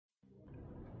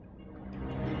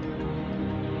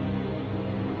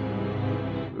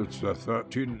It's the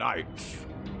 13 nights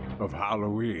of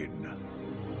Halloween.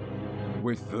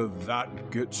 With the That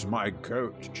Gets My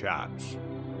Goat chats,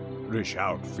 Rish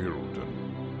Outfield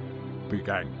and Big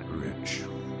Angry Rich.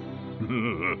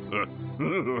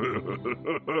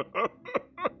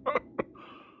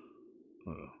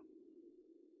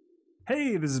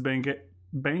 Hey, this is Bank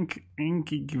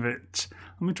Ankiewicz.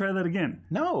 Let me try that again.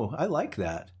 No, I like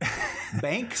that.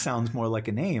 Bank sounds more like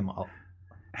a name.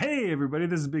 Hey, everybody,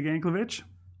 this is Big Ankiewicz.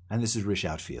 And this is Rish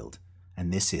Outfield.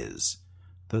 And this is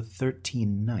the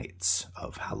 13 Nights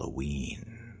of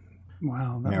Halloween.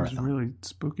 Wow, that Marathon. was really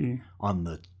spooky. On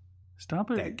the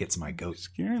Stop it. That Gets My Goat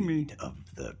scaring me.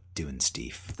 Of the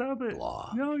Dunesteef Stop it.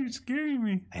 blog. No, you're scaring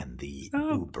me. And the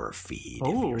Stop. Uber feed,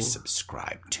 Oh. if you're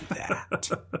subscribed to that.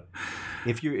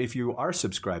 If you are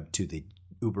subscribed to the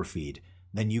Uber feed,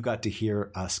 then you got to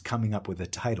hear us coming up with a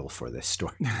title for this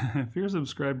story. If you're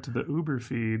subscribed to the Uber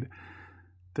feed,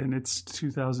 then it's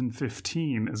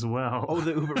 2015 as well. Oh,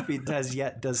 the Uber feed does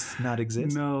not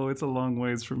exist? No, it's a long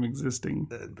ways from existing.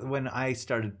 When I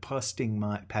started posting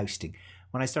my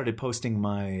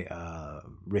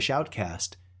Rish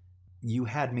Outcast, you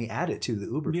had me add it to the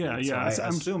Uber feed. Yeah. So I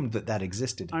assumed that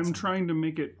existed. I'm trying to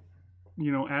make it,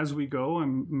 as we go,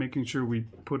 I'm making sure we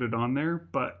put it on there,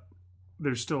 but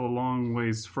there's still a long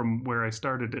ways from where I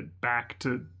started it back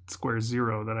to square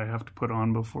zero that I have to put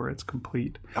on before it's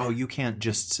complete. Oh, you can't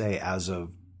just say as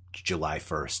of July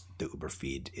 1st, the Uber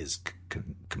feed is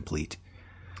complete.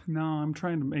 No, I'm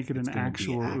trying to make it an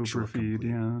actual Uber feed.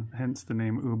 complete. Yeah, hence the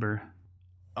name Uber.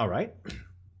 All right.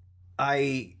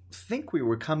 I think we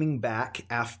were coming back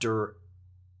after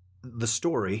the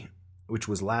story, which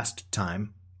was last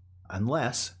time,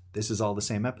 unless this is all the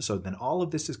same episode, then all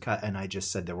of this is cut, and I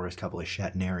just said there were a couple of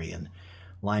Shatnerian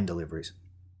line deliveries.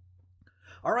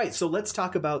 All right, so let's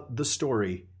talk about the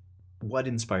story. What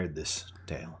inspired this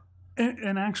tale?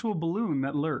 An actual balloon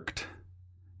that lurked.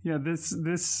 Yeah, this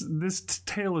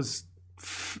tale is,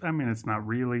 it's not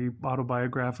really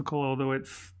autobiographical, although it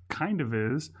kind of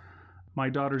is. My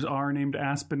daughters are named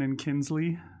Aspen and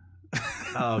Kinsley.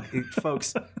 Oh,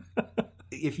 folks,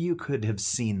 if you could have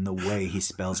seen the way he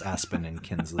spells Aspen and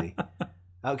Kinsley.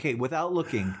 Okay, without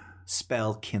looking,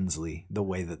 spell Kinsley the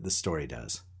way that the story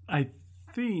does. I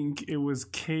think it was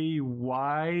Kynzlee.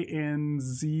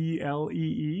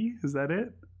 Is that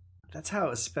it? That's how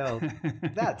it's spelled.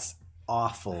 That's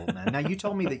awful, man. Now, you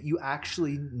told me that you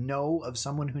actually know of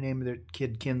someone who named their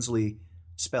kid Kinsley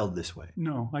spelled this way.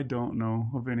 No, I don't know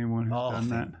of anyone who's done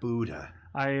thank that. Buddha.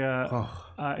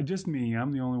 Just me.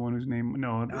 I'm the only one whose name.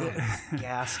 No,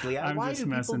 Ghastly. I'm Why just do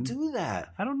messing. people do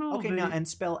that? I don't know. Okay, now, and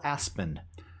spell Aspen.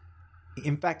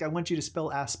 In fact, I want you to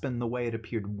spell Aspen the way it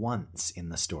appeared once in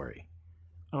the story.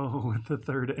 Oh, with the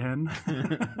third N.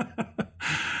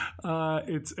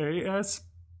 It's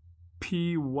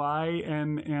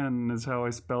ASPYNN is how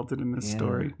I spelt it in this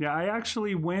story. Yeah, I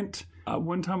actually went.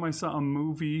 One time I saw a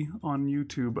movie on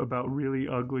YouTube about really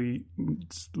uglily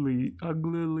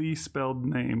spelled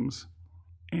names.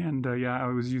 And I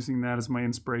was using that as my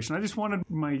inspiration. I just wanted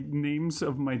my names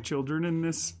of my children in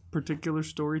this particular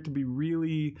story to be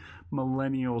really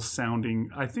millennial sounding.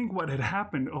 I think what had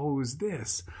happened, was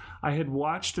this. I had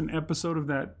watched an episode of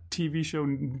that TV show,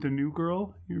 The New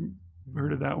Girl. You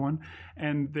heard of that one?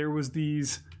 And there was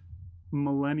these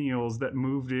millennials that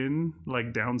moved in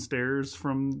like downstairs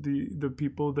from the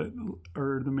people that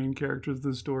are the main characters of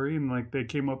the story. And like they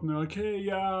came up and they're like, hey,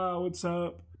 yeah, what's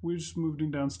up? We just moved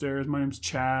in downstairs. My name's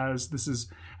Chaz.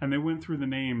 And they went through the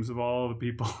names of all the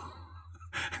people.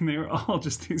 And they were all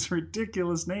just these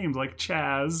ridiculous names, like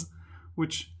Chaz,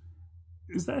 which,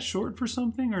 is that short for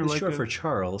something? Or It's like short for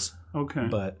Charles. Okay.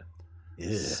 But,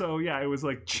 so yeah, it was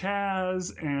like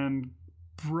Chaz and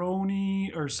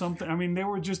Brony or something. I mean, they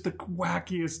were just the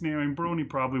wackiest name. I mean, Brony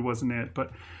probably wasn't it,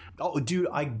 but... Oh, dude,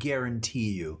 I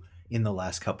guarantee you, in the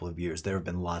last couple of years, there have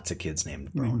been lots of kids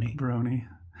named Brony. Brony.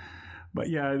 But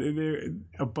yeah, there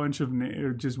a bunch of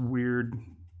just weird,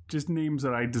 just names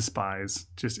that I despise,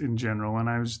 just in general. And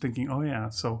I was just thinking,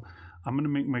 so I'm going to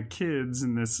make my kids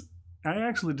in this. I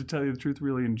actually, to tell you the truth,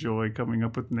 really enjoy coming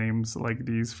up with names like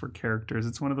these for characters.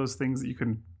 It's one of those things that you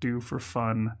can do for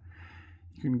fun.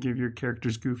 You can give your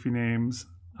characters goofy names.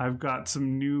 I've got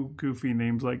some new goofy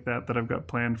names like that I've got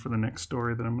planned for the next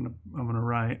story that I'm gonna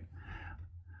write.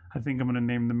 I think I'm gonna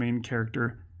name the main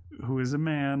character, who is a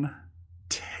man,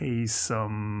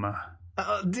 Taysom.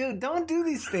 Dude, don't do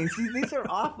these things. These are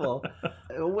awful.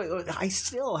 I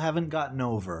still haven't gotten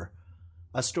over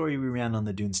a story we ran on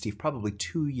the Dunesteef probably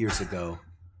 2 years ago.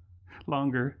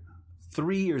 Longer.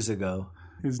 3 years ago.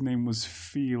 His name was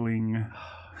Feeling.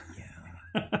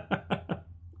 Yeah.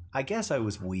 I guess I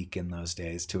was weak in those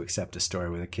days to accept a story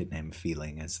with a kid named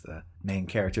Feeling as the main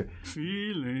character.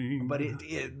 Feeling. But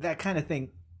that kind of thing,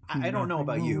 I don't know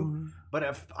about you,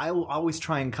 but I'll always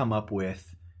try and come up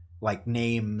with like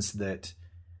names that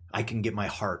I can get my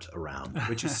heart around,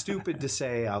 which is stupid to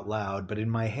say out loud, but in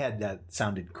my head that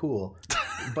sounded cool.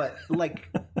 But like,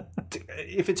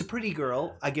 if it's a pretty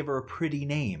girl, I give her a pretty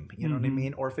name. You know what I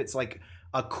mean? Or if it's like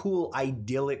a cool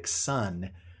idyllic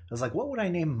son, I was like, what would I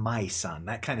name my son?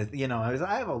 That kind of,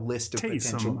 I have a list of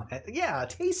potential. Yeah,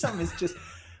 Taysom is just,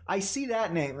 I see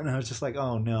that name and I was just like,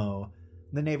 oh no.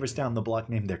 The neighbors down the block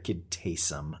named their kid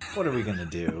Taysom. What are we going to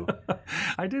do?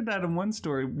 I did that in one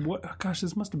story. Gosh,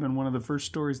 this must have been one of the first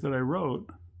stories that I wrote.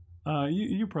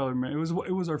 You probably remember.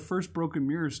 It was our first Broken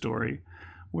Mirror story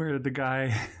where the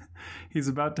guy, he's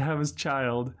about to have his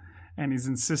child and he's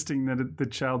insisting that the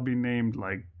child be named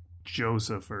like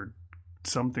Joseph or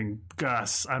something,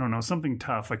 Gus, I don't know, something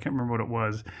tough. I can't remember what it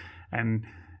was. And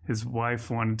his wife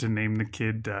wanted to name the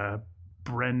kid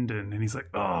Brendan. And he's like,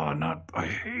 oh, I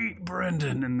hate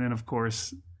Brendan. And then, of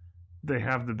course, they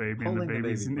have the baby, and the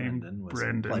baby's named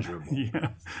Brendan. Pleasurable. Yeah.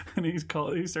 And he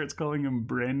starts calling him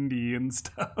Brendy and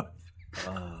stuff.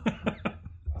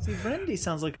 See, Brendy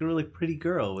sounds like a really pretty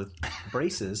girl with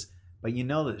braces. But you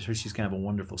know that she's going to have a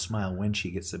wonderful smile when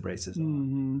she gets the braces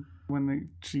on. When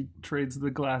she trades the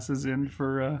glasses in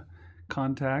for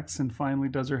contacts and finally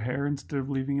does her hair instead of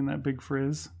leaving in that big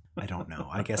frizz. I don't know.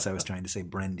 I guess I was trying to say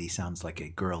Brendy sounds like a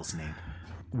girl's name.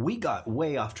 We got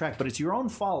way off track, but it's your own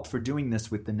fault for doing this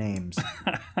with the names.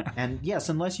 And yes,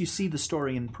 unless you see the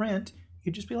story in print,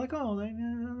 you'd just be like, oh,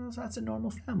 that's a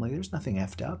normal family. There's nothing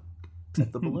effed up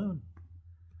except the balloon.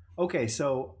 Okay,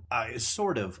 so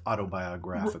sort of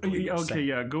autobiographically. Okay,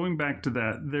 yeah, going back to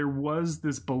that, there was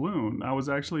this balloon. I was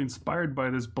actually inspired by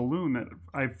this balloon that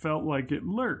I felt like it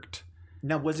lurked.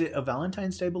 Now, was it a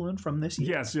Valentine's Day balloon from this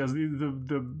year? Yes.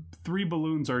 The 3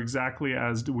 balloons are exactly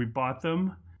as we bought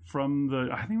them from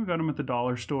I think we got them at the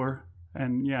dollar store.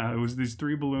 And yeah, it was these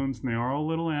 3 balloons, and they are all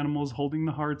little animals holding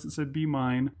the hearts that said, be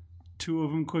mine. 2 of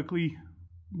them quickly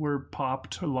were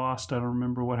popped or lost. I don't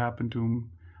remember what happened to them.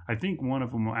 I think one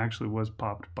of them actually was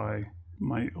popped by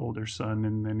my older son,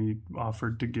 and then he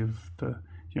offered to give the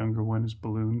younger one his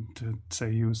balloon to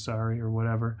say he was sorry or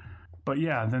whatever. But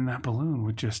yeah, then that balloon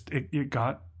would just, it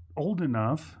got old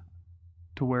enough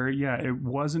to where,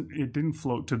 it didn't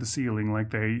float to the ceiling like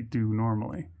they do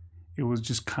normally. It was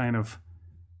just kind of,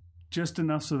 just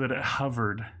enough so that it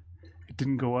hovered. It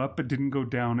didn't go up, it didn't go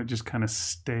down, it just kind of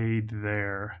stayed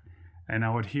there. And I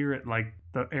would hear it like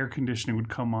the air conditioning would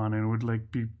come on and it would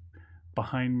like be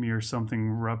behind me or something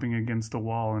rubbing against the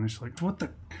wall. And it's like, what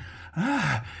the...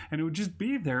 and it would just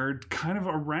be there kind of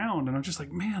around. And I'm just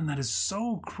like, man, that is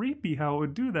so creepy how it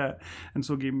would do that. And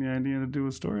so it gave me the idea to do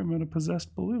a story about a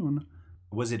possessed balloon.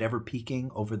 Was it ever peeking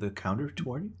over the counter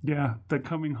toward you? Yeah,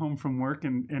 coming home from work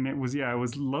and it was, it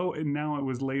was low. And now it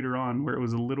was later on where it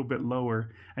was a little bit lower.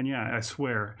 And yeah, I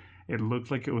swear, it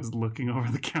looked like it was looking over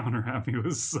the counter at me. It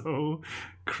was so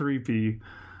creepy.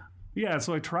 Yeah,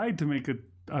 so I tried to make it.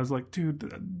 I was like,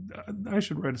 dude, I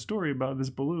should write a story about this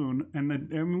balloon. And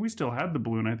then, we still had the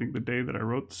balloon, I think, the day that I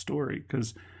wrote the story,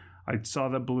 because I saw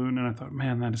that balloon and I thought,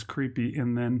 man, that is creepy.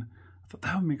 And then I thought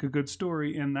that would make a good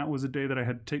story. And that was a day that I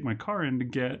had to take my car in to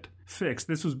get fixed.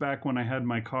 This was back when I had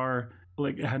my car,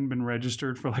 like, it hadn't been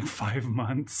registered for like 5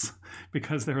 months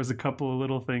because there was a couple of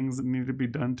little things that needed to be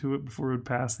done to it before it would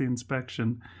pass the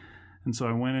inspection. And so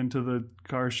I went into the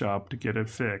car shop to get it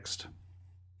fixed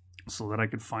so that I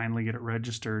could finally get it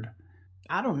registered.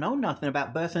 I don't know nothing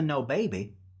about birthing no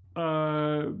baby.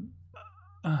 And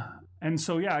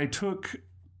so, yeah, I took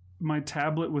my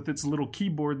tablet with its little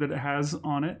keyboard that it has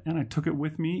on it, and I took it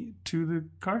with me to the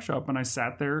car shop, and I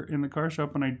sat there in the car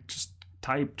shop, and I just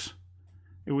typed.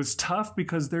 It was tough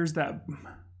because there's the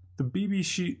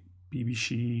BBC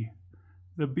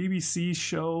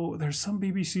show. There's some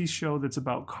BBC show that's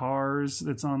about cars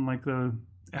that's on like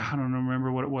I don't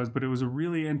remember what it was, but it was a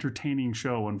really entertaining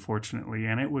show, unfortunately,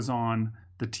 and it was on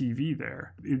the TV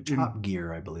there. Top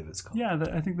Gear, I believe it's called. Yeah,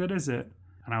 I think that is it.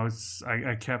 And I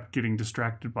kept getting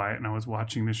distracted by it, and I was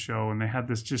watching this show, and they had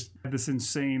this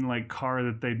insane like car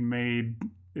that they'd made.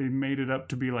 They made it up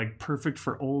to be like perfect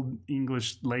for old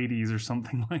English ladies or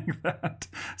something like that.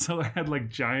 So it had like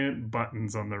giant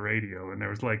buttons on the radio, and there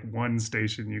was like one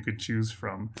station you could choose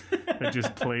from that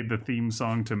just played the theme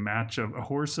song to match a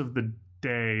horse of the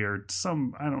day or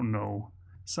something.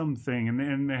 And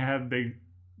then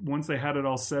once they had it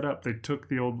all set up, they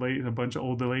took a bunch of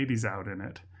old ladies out in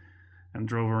it and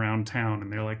drove around town,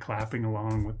 and they're like clapping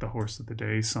along with the horse of the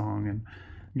day song. And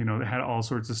they had all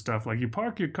sorts of stuff like, you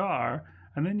park your car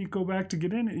And then you go back to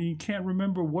get in it and you can't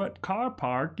remember what car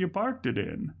park you parked it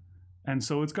in. And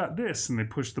so it's got this, and they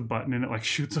push the button and it like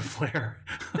shoots a flare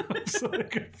so they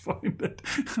can find it.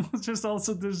 It's just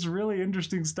also this really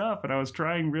interesting stuff. And I was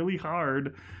trying really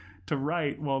hard to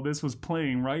write while this was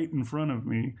playing right in front of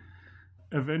me.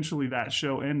 Eventually that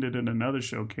show ended and another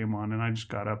show came on, and I just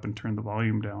got up and turned the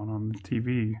volume down on the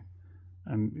TV.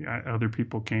 And other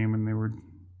people came and they were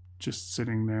just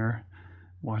sitting there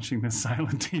watching this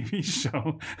silent TV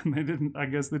show, and I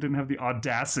guess they didn't have the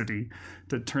audacity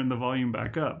to turn the volume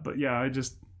back up. But yeah,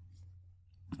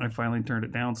 I finally turned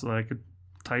it down so that I could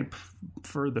type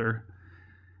further.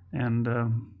 And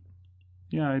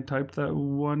I typed that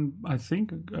one. I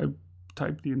think I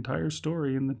typed the entire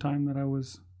story in the time that I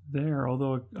was there,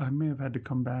 although I may have had to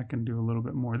come back and do a little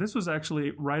bit more. This was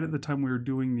actually right at the time we were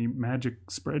doing the magic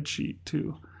spreadsheet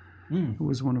too. It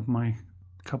was one of my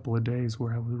couple of days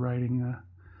where I was writing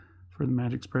for the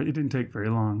magic spread. It didn't take very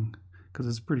long because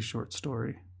it's a pretty short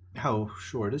story. How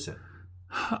short is it?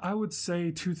 I would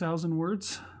say 2,000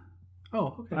 words.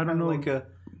 Oh, okay. I don't know, like a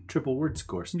triple word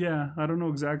course. Yeah, I don't know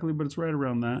exactly, but it's right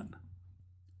around that.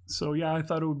 So yeah, I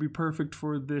thought it would be perfect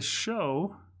for this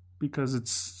show because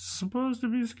it's supposed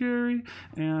to be scary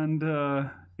and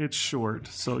it's short.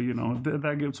 So,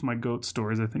 that gives my goat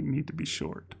stories, I think, need to be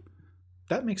short.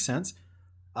 That makes sense.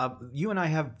 You and I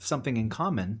have something in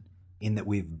common in that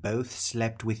we've both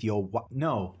slept with your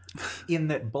in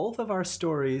that both of our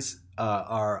stories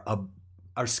are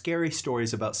scary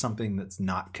stories about something that's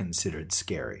not considered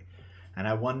scary. And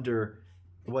I wonder,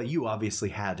 well, you obviously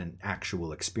had an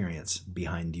actual experience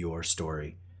behind your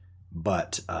story,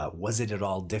 but was it at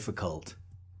all difficult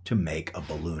to make a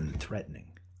balloon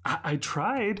threatening? I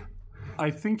tried.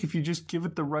 I think if you just give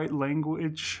it the right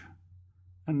language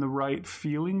and the right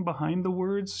feeling behind the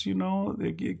words,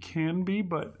 it can be,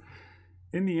 but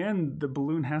in the end, the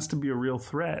balloon has to be a real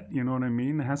threat. You know what I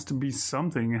mean? It has to be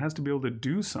something. It has to be able to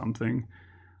do something.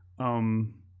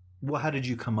 Well, how did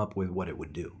you come up with what it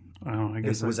would do? I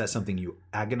guess was that something you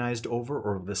agonized over,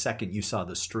 or the second you saw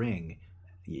the string,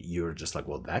 you were just like,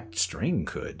 well, that string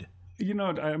could?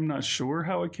 I'm not sure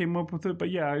how I came up with it,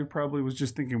 but yeah, I probably was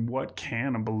just thinking, what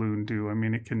can a balloon do? I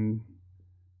mean, it can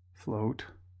float.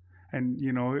 And,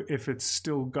 if it's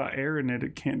still got air in it,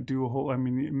 it can't do a whole... I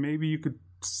mean, maybe you could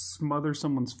smother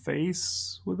someone's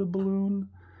face with a balloon.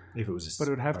 If it was, but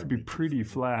it would have to be pretty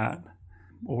flat.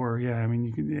 Or,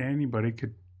 anybody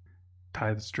could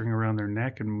tie the string around their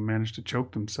neck and manage to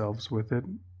choke themselves with it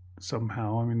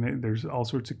somehow. I mean, there's all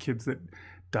sorts of kids that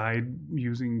died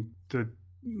using the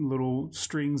little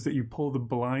strings that you pull the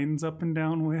blinds up and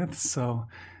down with. So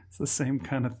it's the same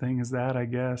kind of thing as that, I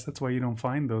guess. That's why you don't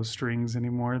find those strings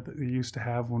anymore that they used to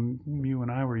have when you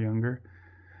and I were younger,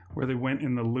 where they went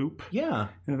in the loop. Yeah.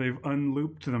 They've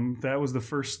unlooped them. That was the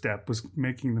first step, was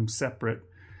making them separate.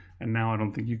 And now I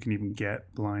don't think you can even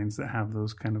get blinds that have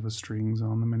those kind of strings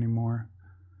on them anymore.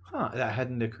 Huh, that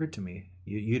hadn't occurred to me.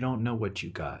 You don't know what you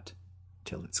got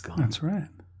till it's gone. That's right.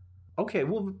 Okay,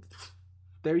 well,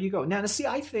 there you go. Now, see,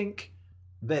 I think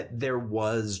that there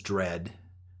was dread.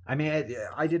 I mean,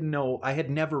 I didn't know. I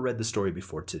had never read the story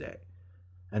before today.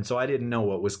 And so I didn't know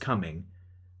what was coming.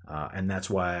 And that's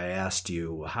why I asked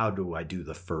you, how do I do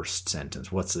the first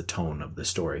sentence? What's the tone of the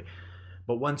story?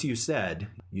 But once you said,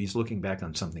 he's looking back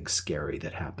on something scary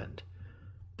that happened,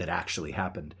 that actually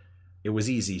happened, it was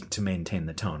easy to maintain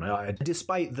the tone.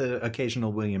 Despite the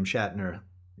occasional William Shatner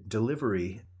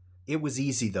delivery, it was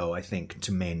easy, though, I think,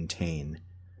 to maintain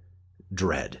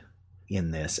dread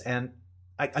in this. And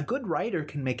a good writer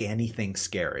can make anything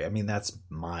scary. I mean, that's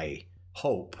my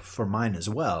hope for mine as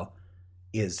well.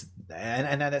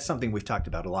 And that's something we've talked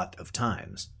about a lot of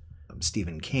times.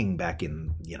 Stephen King, back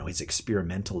in his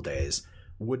experimental days,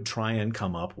 would try and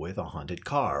come up with a haunted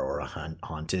car or a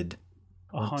haunted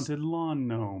lawn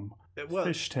gnome,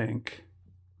 fish tank.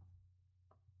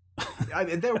 I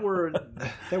mean, there were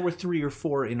 3 or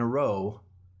 4 in a row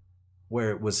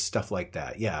where it was stuff like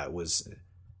that. Yeah, it was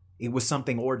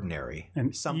something ordinary,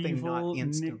 something evil not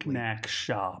instantly. Knick-knack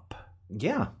shop.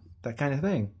 Yeah, that kind of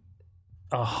thing.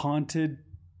 A haunted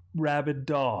rabid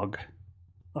dog.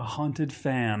 A haunted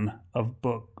fan of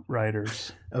book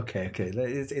writers. Okay,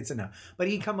 it's enough. But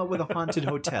he'd come up with a haunted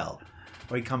hotel,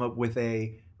 or he'd come up with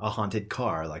a haunted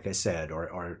car, like I said,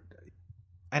 or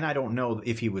and I don't know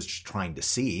if he was trying to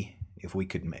see if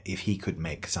he could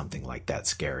make something like that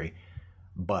scary.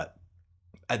 But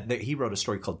he wrote a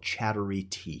story called Chattery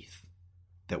Teeth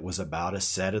that was about a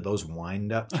set of those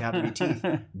wind-up chattery teeth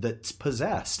that's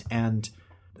possessed, and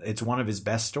it's one of his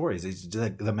best stories.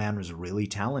 The man was really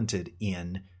talented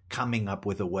in coming up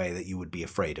with a way that you would be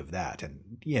afraid of that.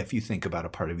 And yeah, if you think about a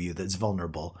part of you that's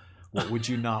vulnerable What would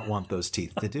you not want those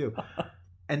teeth to do?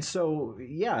 And so,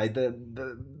 yeah,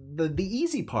 the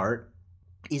easy part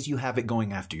is you have it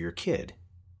going after your kid.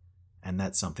 And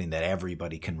that's something that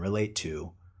everybody can relate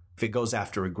to. If it goes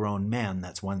after a grown man,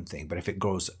 that's one thing. But if it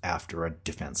goes after a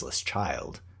defenseless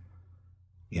child,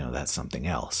 that's something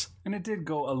else. And it did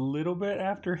go a little bit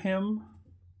after him.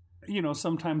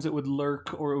 Sometimes it would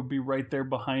lurk, or it would be right there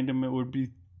behind him. It would be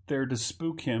there to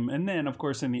spook him. And then, of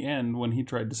course, in the end, when he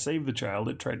tried to save the child,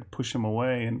 it tried to push him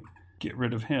away and get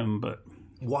rid of him. But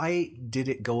why did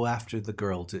it go after the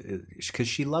girl? Because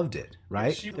she loved it,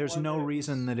 right? There's no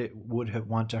reason that it would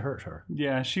want to hurt her.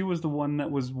 Yeah, she was the one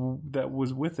that was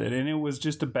with it, and it was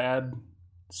just a bad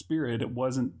spirit. It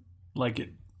wasn't like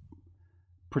it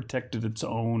protected its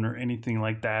own or anything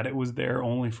like that. It was there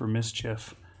only for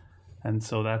mischief, and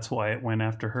so that's why it went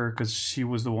after her, because she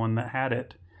was the one that had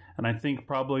it. And I think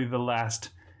probably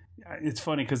it's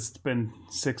funny because it's been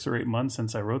 6 or 8 months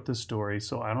since I wrote this story,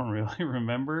 so I don't really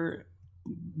remember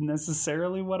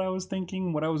necessarily what I was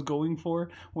thinking, what I was going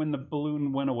for when the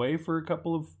balloon went away for a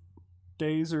couple of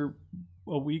days or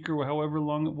a week or however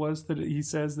long it was that he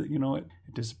says that, it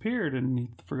disappeared and he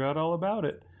forgot all about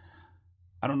it.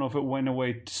 I don't know if it went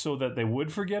away so that they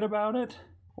would forget about it,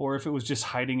 or if it was just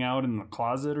hiding out in the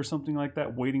closet or something like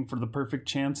that, waiting for the perfect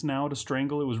chance now to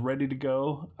strangle. It was ready to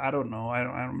go. I don't know.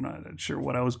 I'm not sure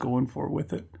what I was going for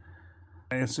with it.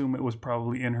 I assume it was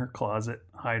probably in her closet,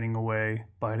 hiding away,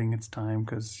 biding its time,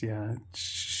 because, yeah,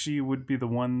 she would be the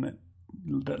one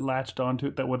that latched onto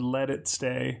it, that would let it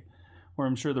stay. Or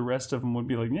I'm sure the rest of them would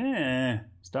be like,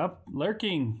 stop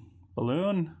lurking,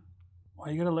 balloon.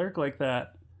 Why you gotta lurk like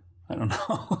that? I don't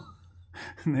know.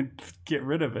 And then get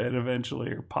rid of it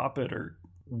eventually, or pop it, or...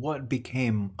 What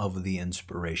became of the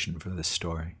inspiration for this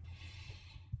story?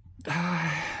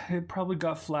 It probably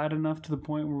got flat enough to the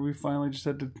point where we finally just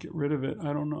had to get rid of it.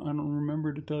 I don't know. I don't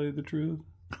remember, to tell you the truth.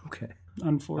 Okay.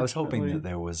 Unfortunately. I was hoping that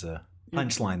there was a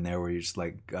punchline there where you're just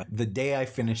like, the day I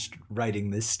finished writing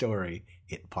this story,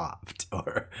 it popped.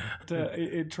 Or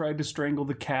it tried to strangle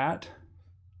the cat,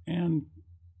 and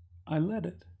I let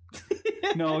it.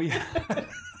 No, yeah.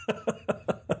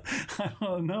 I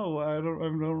don't know. I don't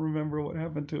remember what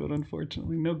happened to it,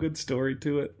 unfortunately. No good story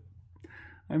to it.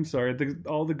 I'm sorry.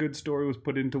 All the good story was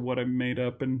put into what I made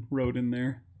up and wrote in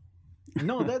there.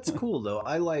 No, that's cool, though.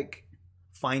 I like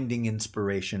finding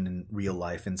inspiration in real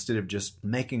life instead of just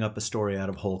making up a story out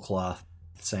of whole cloth,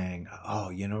 saying,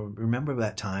 remember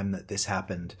that time that this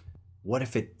happened? What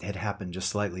if it had happened just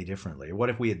slightly differently? Or what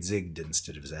if we had zigged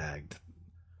instead of zagged?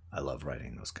 I love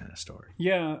writing those kind of stories.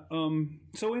 Yeah.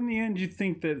 So in the end, you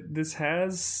think that this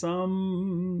has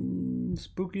some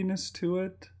spookiness to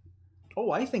it?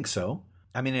 Oh, I think so.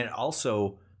 I mean, it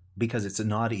also, because it's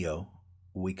an audio,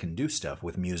 we can do stuff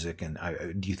with music. And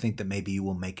do you think that maybe you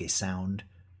will make a sound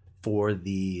for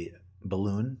the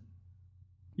balloon?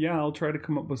 Yeah, I'll try to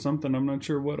come up with something. I'm not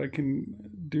sure what I can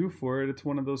do for it. It's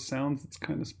one of those sounds that's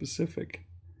kind of specific.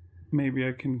 Maybe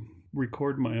I can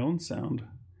record my own sound.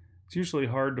 It's usually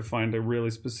hard to find a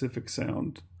really specific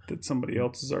sound that somebody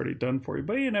else has already done for you,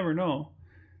 but you never know.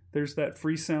 There's that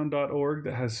freesound.org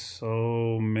that has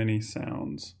so many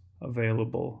sounds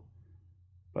available,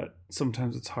 but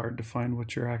sometimes it's hard to find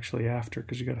what you're actually after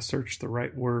because you got to search the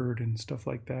right word and stuff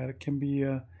like that. It can be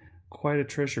quite a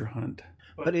treasure hunt.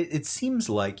 But it seems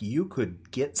like you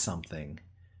could get something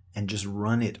and just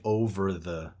run it over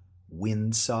the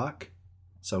windsock.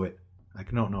 So I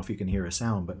don't know if you can hear a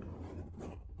sound, but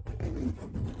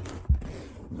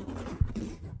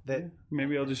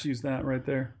maybe I'll just use that right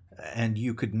there. And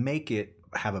you could make it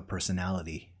have a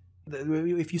personality.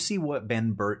 If you see what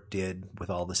Ben Burt did with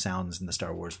all the sounds in the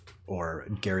Star Wars, or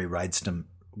Gary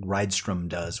Rydstrom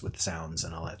does with sounds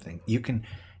and all that thing, you can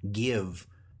give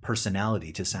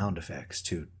personality to sound effects,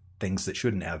 to things that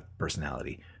shouldn't have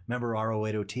personality. Remember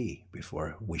R-O-8-O-T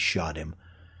before we shot him?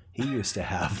 He used to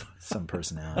have some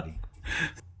personality.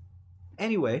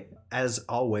 Anyway, as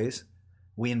always,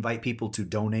 we invite people to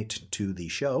donate to the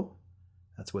show.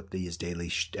 That's what these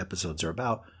daily episodes are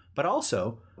about. But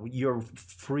also, you're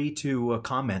free to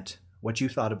comment what you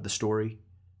thought of the story,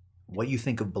 what you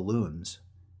think of balloons.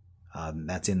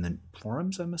 That's in the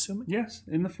forums, I'm assuming? Yes,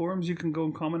 in the forums you can go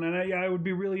and comment. And I would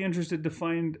be really interested to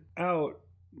find out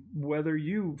whether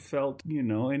you felt,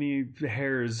 any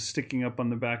hairs sticking up on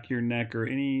the back of your neck, or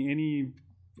any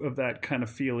of that kind of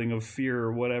feeling of fear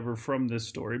or whatever from this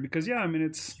story. Because,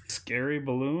 it's scary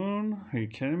balloon. Are you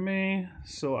kidding me?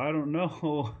 So I don't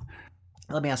know.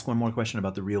 Let me ask one more question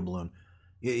about the real balloon.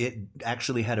 It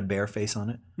actually had a bear face on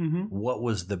it. Mm-hmm. What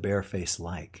was the bear face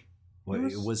like?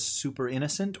 It was super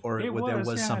innocent, or there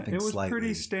was something slightly... It was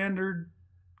pretty standard,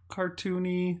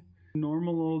 cartoony.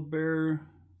 normal old bear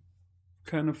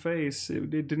kind of face. It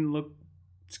didn't look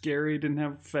scary. It didn't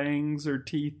have fangs or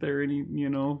teeth or any,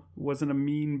 wasn't a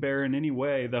mean bear in any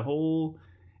way.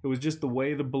 It was just the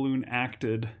way the balloon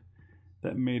acted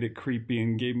that made it creepy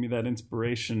and gave me that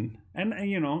inspiration. And,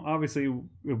 obviously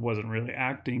it wasn't really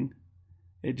acting.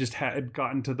 It just had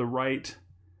gotten to the right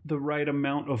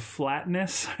amount of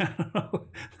flatness.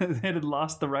 It had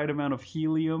lost the right amount of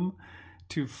helium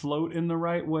to float in the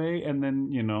right way. And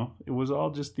then, it was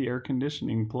all just the air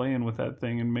conditioning playing with that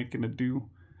thing and making it do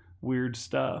weird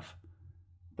stuff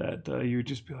that you would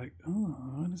just be like, oh,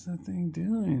 what is that thing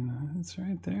doing? It's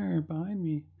right there behind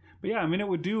me. But yeah, it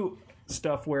would do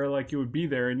stuff where like you would be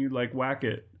there and you'd like whack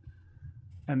it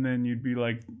and then you'd be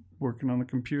like working on the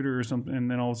computer or something and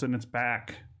then all of a sudden it's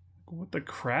back. What the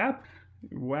crap?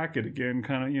 Whack it again,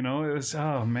 kind of, it was,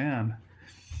 oh man,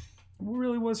 it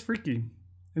really was freaky.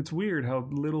 It's weird how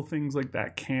little things like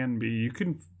that can be. You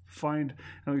can find,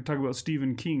 and we talk about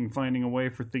Stephen King finding a way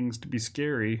for things to be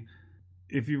scary.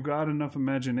 If you've got enough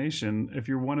imagination, if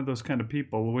you're one of those kind of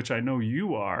people, which I know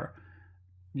you are,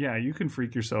 yeah, you can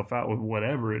freak yourself out with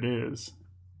whatever it is.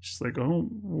 Just like, oh,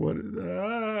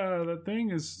 that thing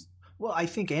is... Well, I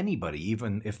think anybody,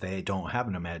 even if they don't have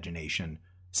an imagination,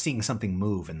 seeing something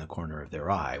move in the corner of their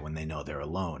eye when they know they're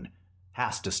alone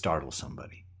has to startle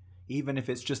somebody. Even if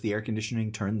it's just the air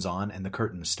conditioning turns on and the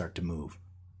curtains start to move.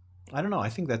 I don't know. I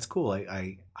think that's cool.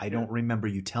 I don't remember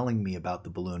you telling me about the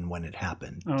balloon when it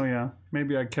happened. Oh, yeah.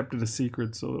 Maybe I kept it a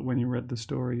secret so that when you read the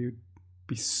story, you'd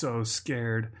be so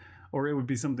scared. Or it would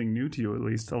be something new to you, at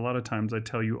least. A lot of times I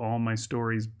tell you all my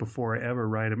stories before I ever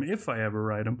write them, if I ever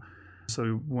write them.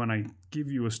 So when I give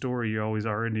you a story, you always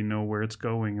already know where it's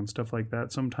going and stuff like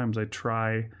that. Sometimes I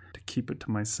try to keep it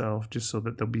to myself just so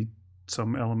that there'll be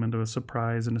some element of a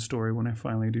surprise in a story when I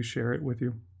finally do share it with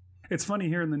you. It's funny,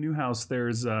 here in the new house,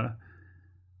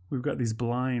 we've got these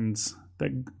blinds,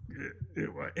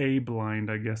 a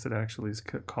blind, I guess it actually is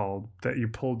called, that you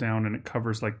pull down and it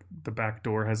covers, like the back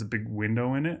door has a big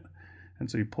window in it. And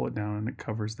so you pull it down and it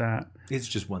covers that. It's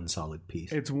just one solid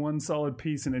piece. It's one solid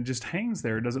piece and it just hangs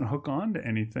there. It doesn't hook on to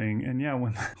anything. And yeah,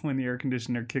 when the air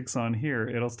conditioner kicks on here,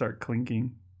 it'll start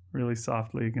clinking really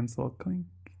softly against the little clink,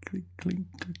 clink, clink,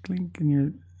 clink, clink.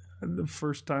 And the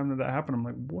first time that happened, I'm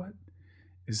like, what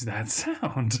is that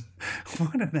sound?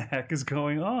 What in the heck is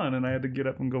going on? And I had to get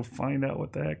up and go find out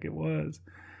what the heck it was.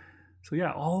 So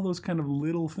yeah, all those kind of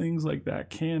little things like that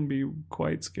can be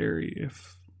quite scary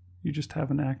if you just have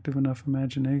an active enough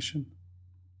imagination.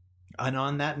 And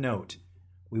on that note,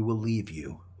 we will leave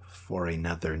you for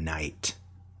another night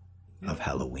of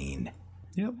Halloween.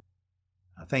 Yep.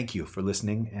 Thank you for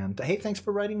listening. And hey, thanks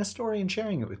for writing a story and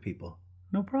sharing it with people.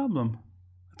 No problem.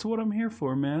 That's what I'm here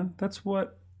for, man. That's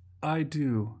what I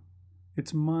do.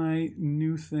 It's my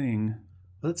new thing.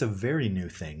 Well, that's a very new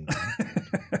thing.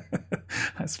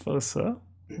 I suppose so.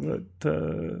 But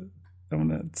I'm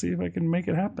going to see if I can make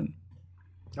it happen.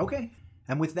 Okay.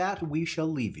 And with that, we shall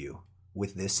leave you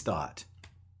with this thought.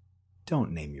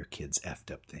 Don't name your kids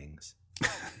effed-up things.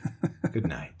 Good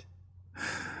night.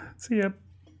 See ya.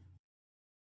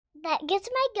 That Gets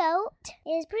My Goat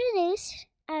is produced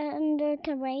under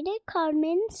Creative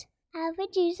Commons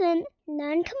Attribution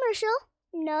Non-Commercial,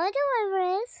 No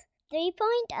Derivatives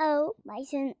 3.0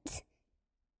 license.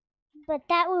 But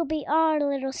that will be our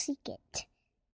little secret.